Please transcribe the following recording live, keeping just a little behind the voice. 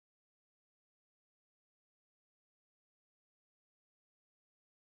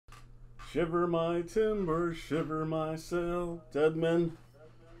Shiver my timber, shiver my sail. Dead men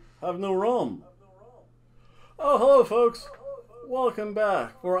have no rum. Oh, hello, folks. Welcome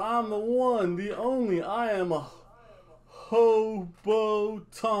back. For I'm the one, the only. I am a Hobo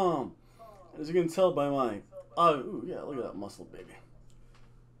Tom. As you can tell by my... ooh, yeah, look at that muscle, baby.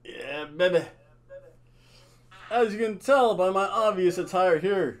 Yeah, baby. As you can tell by my obvious attire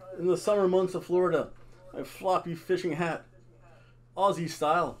here in the summer months of Florida, my floppy fishing hat, Aussie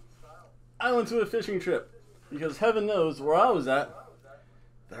style, I went to a fishing trip because heaven knows where I was at,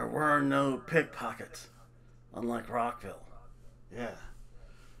 there were no pickpockets, unlike Rockville.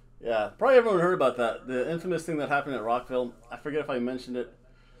 Yeah, probably everyone heard about that, the infamous thing that happened at Rockville. I forget if I mentioned it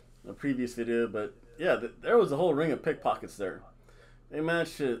in a previous video, but yeah, there was a whole ring of pickpockets there. They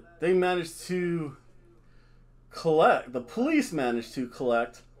managed to collect, the police managed to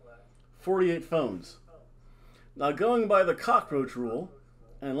collect 48 phones. Now, going by the cockroach rule,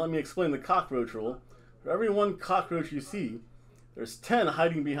 and let me explain the cockroach rule, for every one cockroach you see, there's 10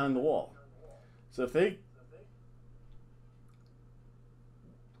 hiding behind the wall. So if they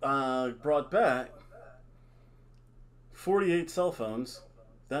brought back 48 cell phones,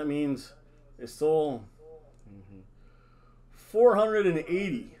 that means they stole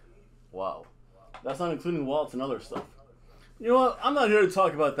 480. Wow. That's not including wallets and other stuff. You know what? I'm not here to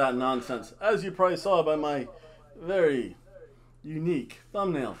talk about that nonsense. As you probably saw by my very unique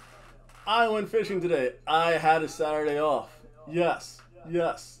thumbnail, I went fishing today. I had a Saturday off. Yes.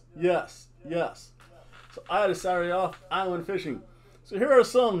 So I had a Saturday off. I went fishing. So here are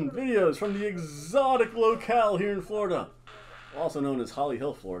some videos from the exotic locale here in Florida, also known as Holly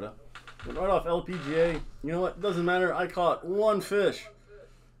Hill, Florida. Went right off LPGA. You know what? It doesn't matter. I caught one fish.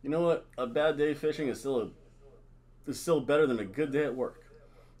 You know what? A bad day fishing is still better than a good day at work.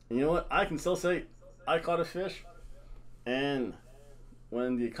 And you know what? I can still say I caught a fish. And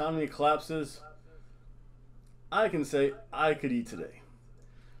when the economy collapses, I can say I could eat today.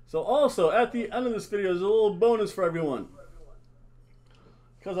 So also at the end of this video is a little bonus for everyone.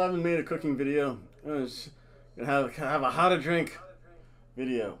 Because I haven't made a cooking video, I'm gonna have a how to drink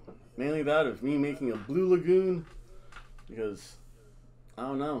video. Mainly that of me making a Blue Lagoon, because I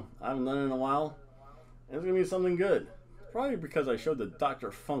don't know, I haven't done it in a while. And it's gonna be something good. Probably because I showed the Dr.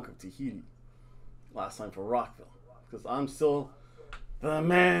 Funk of Tahiti last time for Rockville. Because I'm still the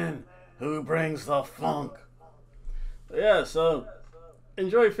man who brings the funk. But yeah, so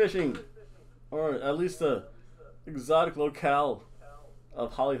enjoy fishing, or at least the exotic locale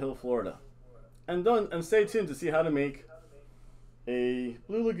of Holly Hill, Florida. And stay tuned to see how to make a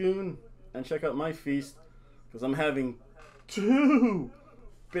Blue Lagoon and check out my feast, because I'm having 2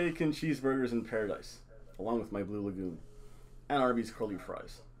 bacon cheeseburgers in paradise along with my Blue Lagoon and Arby's curly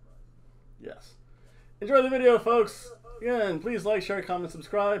fries. Yes. Enjoy the video, folks. Again, please like, share, comment,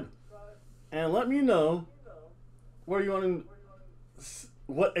 subscribe, and let me know where you want to,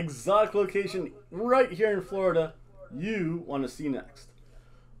 what exotic location right here in Florida you want to see next.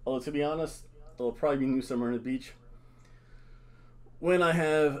 Although, to be honest, it'll probably be New Smyrna Beach when I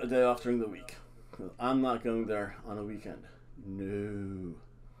have a day off during the week. I'm not going there on a weekend. No.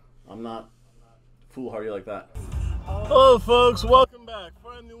 I'm not foolhardy like that. Hello, folks. Welcome back.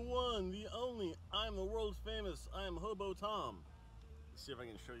 For I'm the one, the only, I'm the world famous, I am Hobo Tom. Let's see if I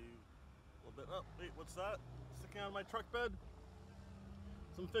can show you a little bit. Oh, wait, what's that? Sticking out of my truck bed?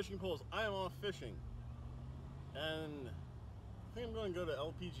 Some fishing poles. I am off fishing. And I think I'm going to go to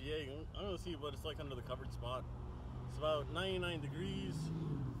LPGA. I'm going to see what it's like under the covered spot. It's about 99 degrees.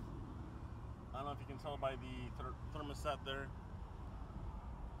 I don't know if you can tell by the thermostat there.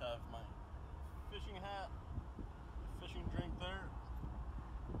 I have my fishing hat, fishing drink there.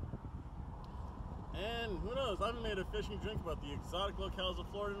 And who knows, I haven't made a fishing drink about the exotic locales of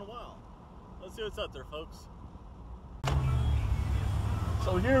Florida in a while. Let's see what's out there, folks.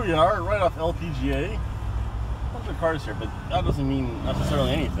 So here we are, right off LPGA. A bunch of cars here, but that doesn't mean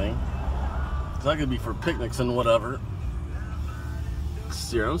necessarily anything. Because that could be for picnics and whatever. Let's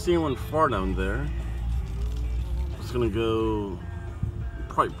see here, I don't see anyone far down there. I'm just gonna go,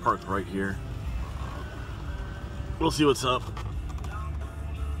 probably park right here. We'll see what's up.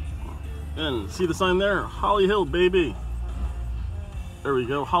 And see the sign there? Holly Hill, baby. There we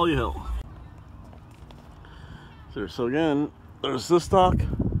go, Holly Hill. So again, there's this dock.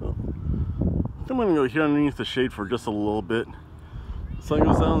 I'm gonna go here underneath the shade for just a little bit. The sun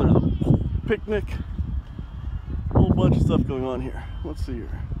goes down, there's a picnic. A whole bunch of stuff going on here. Let's see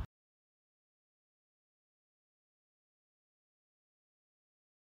here.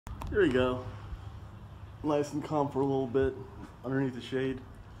 Here we go. Nice and calm for a little bit underneath the shade.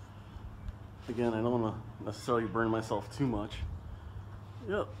 Again, I don't want to necessarily burn myself too much.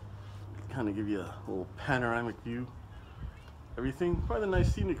 Yep. Kind of give you a little panoramic view. Everything, quite a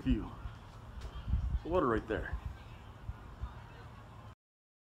nice scenic view. The water right there.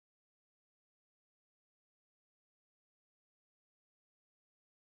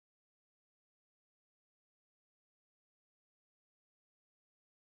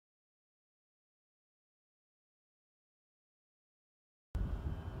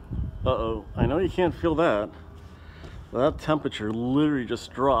 Uh-oh, I know you can't feel that. That temperature literally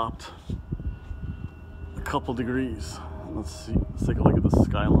just dropped a couple degrees. Let's see, let's take a look at the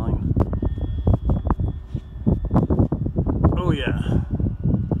skyline. Oh yeah,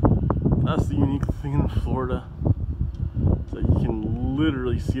 that's the unique thing in Florida, is that you can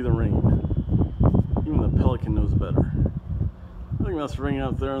literally see the rain. Even the pelican knows better. I think that's raining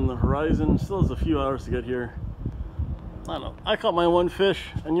out there on the horizon. Still has a few hours to get here. I don't know. I caught my one fish,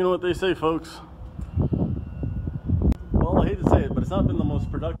 and you know what they say, folks. Well, I hate to say it, but it's not been the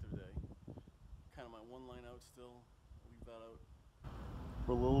most productive day. Kind of my one line out still. Leave that out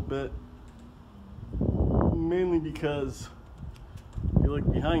for a little bit. Mainly because if you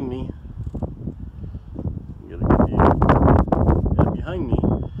look behind me, you get a good view. Yeah, behind me,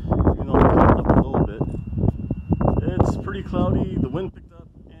 even though I'm coming up a little bit, it's pretty cloudy. The wind picked up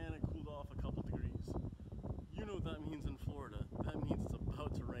and it cooled off a couple degrees. You know what that means in Florida. That means it's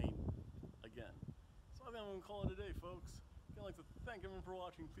about to rain again. So I think I'm going to call it a day, folks. I'd like to thank everyone for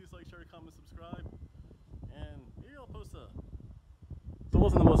watching. Please like, share, comment, subscribe. And maybe I'll post a... So it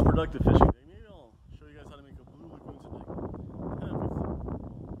wasn't the most productive fishing day. Maybe I'll show you guys how to make a Blue Lagoon today. And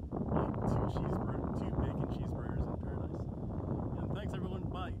with two bacon cheeseburgers in paradise. And thanks everyone.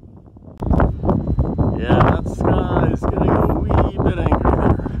 Bye. Yeah, that sky is getting a wee bit angry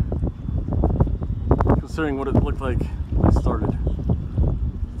there. Considering what it looked like when I started.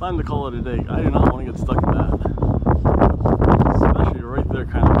 Time to call it a day. I do not want to get stuck in that. Especially right there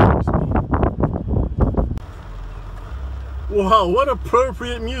kind of bothers me. Wow, what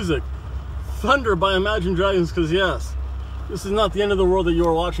appropriate music. Thunder by Imagine Dragons, because yes, this is not the end of the world that you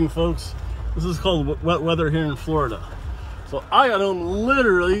are watching, folks. This is called wet weather here in Florida. So I got home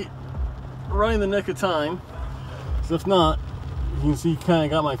literally right in the nick of time. So if not, you can see kind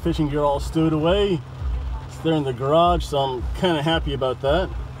of got my fishing gear all stowed away. It's there in the garage, so I'm kind of happy about that.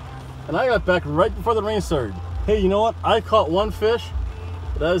 And I got back right before the rain started. Hey, you know what? I caught one fish,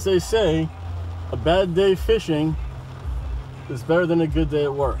 but as they say, a bad day fishing is better than a good day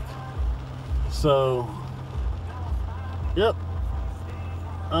at work. So, yep.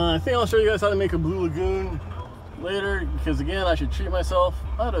 I think I'll show you guys how to make a Blue Lagoon later, because again, I should treat myself.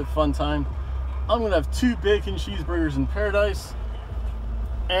 I had a fun time. I'm gonna have 2 bacon cheeseburgers in paradise,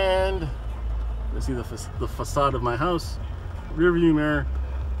 and you see the facade of my house, rear view mirror.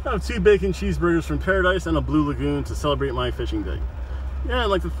 I have 2 bacon cheeseburgers from paradise and a Blue Lagoon to celebrate my fishing day. Yeah, I'd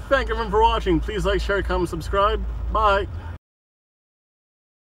like to thank everyone for watching. Please like, share, comment, subscribe. Bye.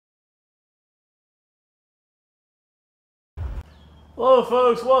 Hello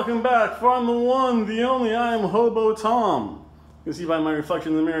folks, welcome back. From the one, the only, I am Hobo Tom. You can see by my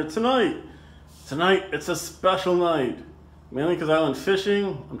reflection in the mirror tonight, it's a special night. Mainly because I went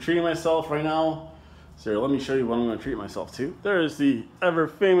fishing. I'm treating myself right now. So here, let me show you what I'm going to treat myself to. There is the ever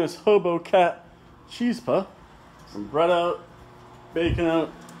famous Hobo Cat Cheespa. Some bread out,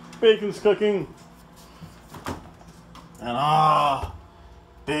 bacon's cooking. And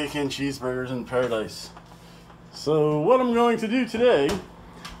bacon cheeseburgers in paradise. So what I'm going to do today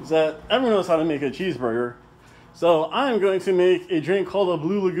is that everyone knows how to make a cheeseburger. So I'm going to make a drink called a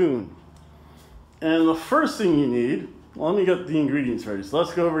Blue Lagoon. And the first thing you need, well, let me get the ingredients ready. So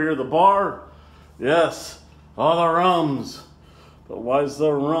let's go over here to the bar. Yes, all the rums. But why is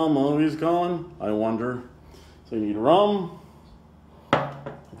the rum always gone? I wonder. So you need rum.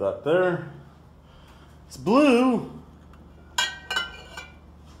 Put that there. It's blue.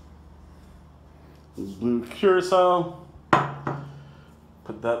 Blue curacao.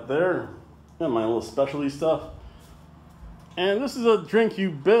 Put that there. And my little specialty stuff. And this is a drink you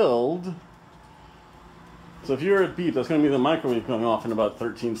build. So if you're at beep, that's going to be the microwave going off in about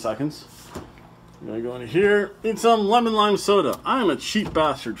 13 seconds. I'm going to go into here. Need some lemon lime soda. I'm a cheap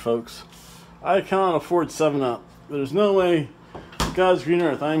bastard, folks. I cannot afford 7-Up. There's no way, God's green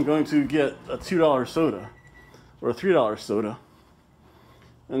earth, I'm going to get a $2 soda. Or a $3 soda.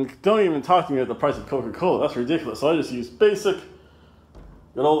 And don't even talk to me about the price of Coca-Cola. That's ridiculous. So I just use basic,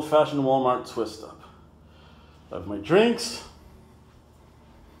 good old-fashioned Walmart twist up. I have my drinks.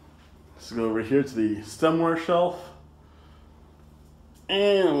 Let's go over here to the stemware shelf.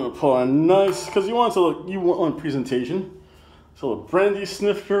 And I'm going to pull a nice, because you want presentation. So a brandy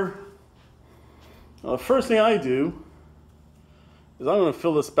snifter. The first thing I do is I'm going to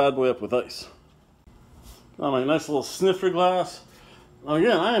fill this bad boy up with ice. Now my nice little snifter glass. Now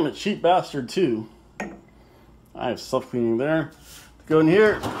again, I am a cheap bastard too. I have self-cleaning there. Go in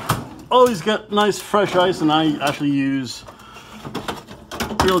here, always get nice fresh ice, and I actually use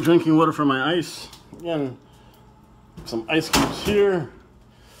real drinking water for my ice. Again, some ice cubes here.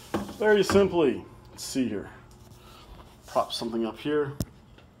 Very simply, let's see here. Prop something up here.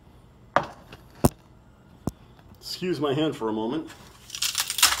 Excuse my hand for a moment.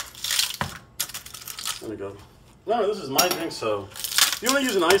 There we go. No, this is my drink, so if you want to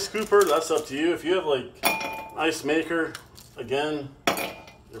use an ice scooper, that's up to you. If you have like ice maker, again,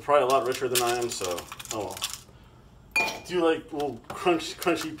 you're probably a lot richer than I am, so oh well. Do you like little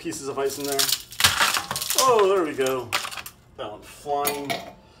crunchy pieces of ice in there? Oh, there we go. That one flying.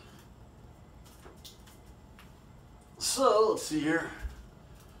 So let's see here.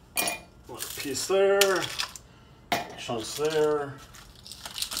 Little piece there. Chunks there.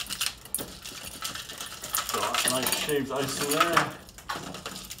 Got nice shaved ice in there.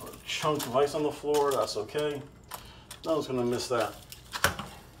 A chunk of ice on the floor, that's okay. No one's gonna miss that.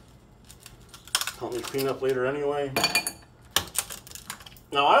 Help me clean up later anyway.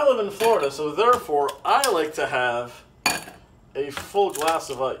 Now I live in Florida, so therefore I like to have a full glass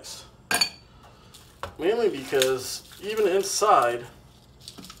of ice. Mainly because even inside,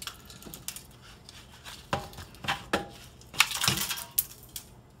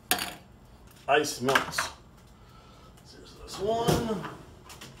 ice melts. So there's this one.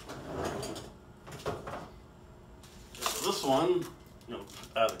 There's this one.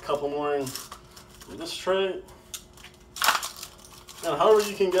 Add a couple more in this tray. And however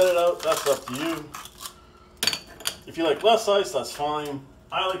you can get it out, that's up to you. If you like less ice, that's fine.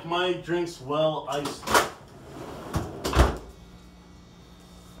 I like my drinks well iced.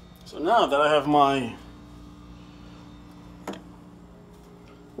 So now that I have my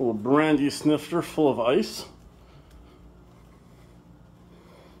little brandy snifter full of ice,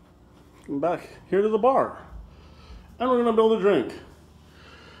 come back here to the bar, and we're gonna build a drink.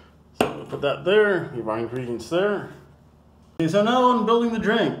 So we'll put that there, leave our ingredients there. Okay, so now I'm building the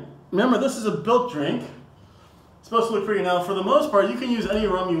drink. Remember, this is a built drink. It's supposed to look pretty. Now, for the most part, you can use any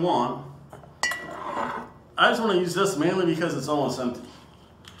rum you want. I just want to use this mainly because it's almost empty.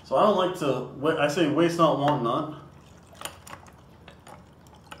 So I don't like to, I say waste not, want not.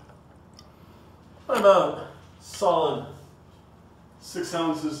 About solid 6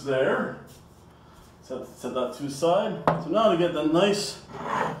 ounces there. Set that to the side. So now to get the nice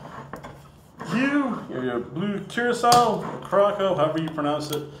hue, your blue curacao, or Curaçao, however you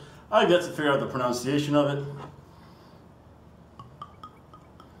pronounce it. I've yet to figure out the pronunciation of it.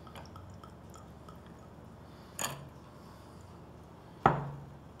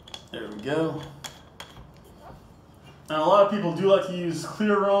 There we go. Now a lot of people do like to use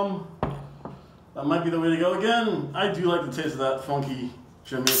clear rum. That might be the way to go. Again, I do like the taste of that funky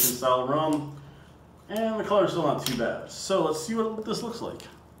Jamaican style rum. And the color's still not too bad. So let's see what this looks like.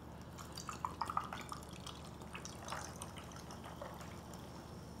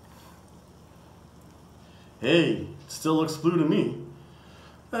 Hey, it still looks blue to me.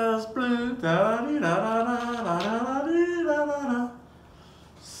 That's blue. Da -dee -da -da -da -da -da -dee -da -da -da.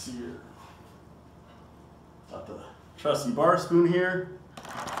 See here. Got the trusty bar spoon here.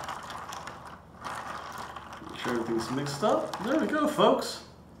 Make sure everything's mixed up. There we go, folks.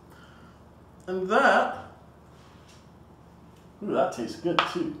 And that, ooh, that tastes good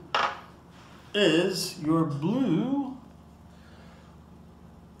too, is your Blue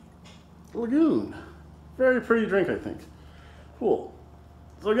Lagoon. Very pretty drink, I think. Cool.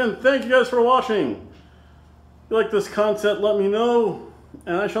 So again, thank you guys for watching. If you like this content, let me know,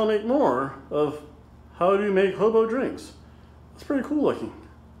 and I shall make more of how to make hobo drinks. It's pretty cool looking.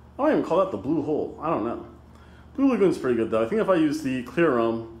 I might even call that the blue hole. I don't know. Blue Lagoon's pretty good though. I think if I use the clear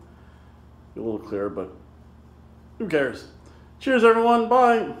rum, a little clearer, but who cares? Cheers everyone,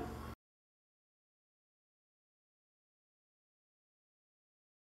 bye!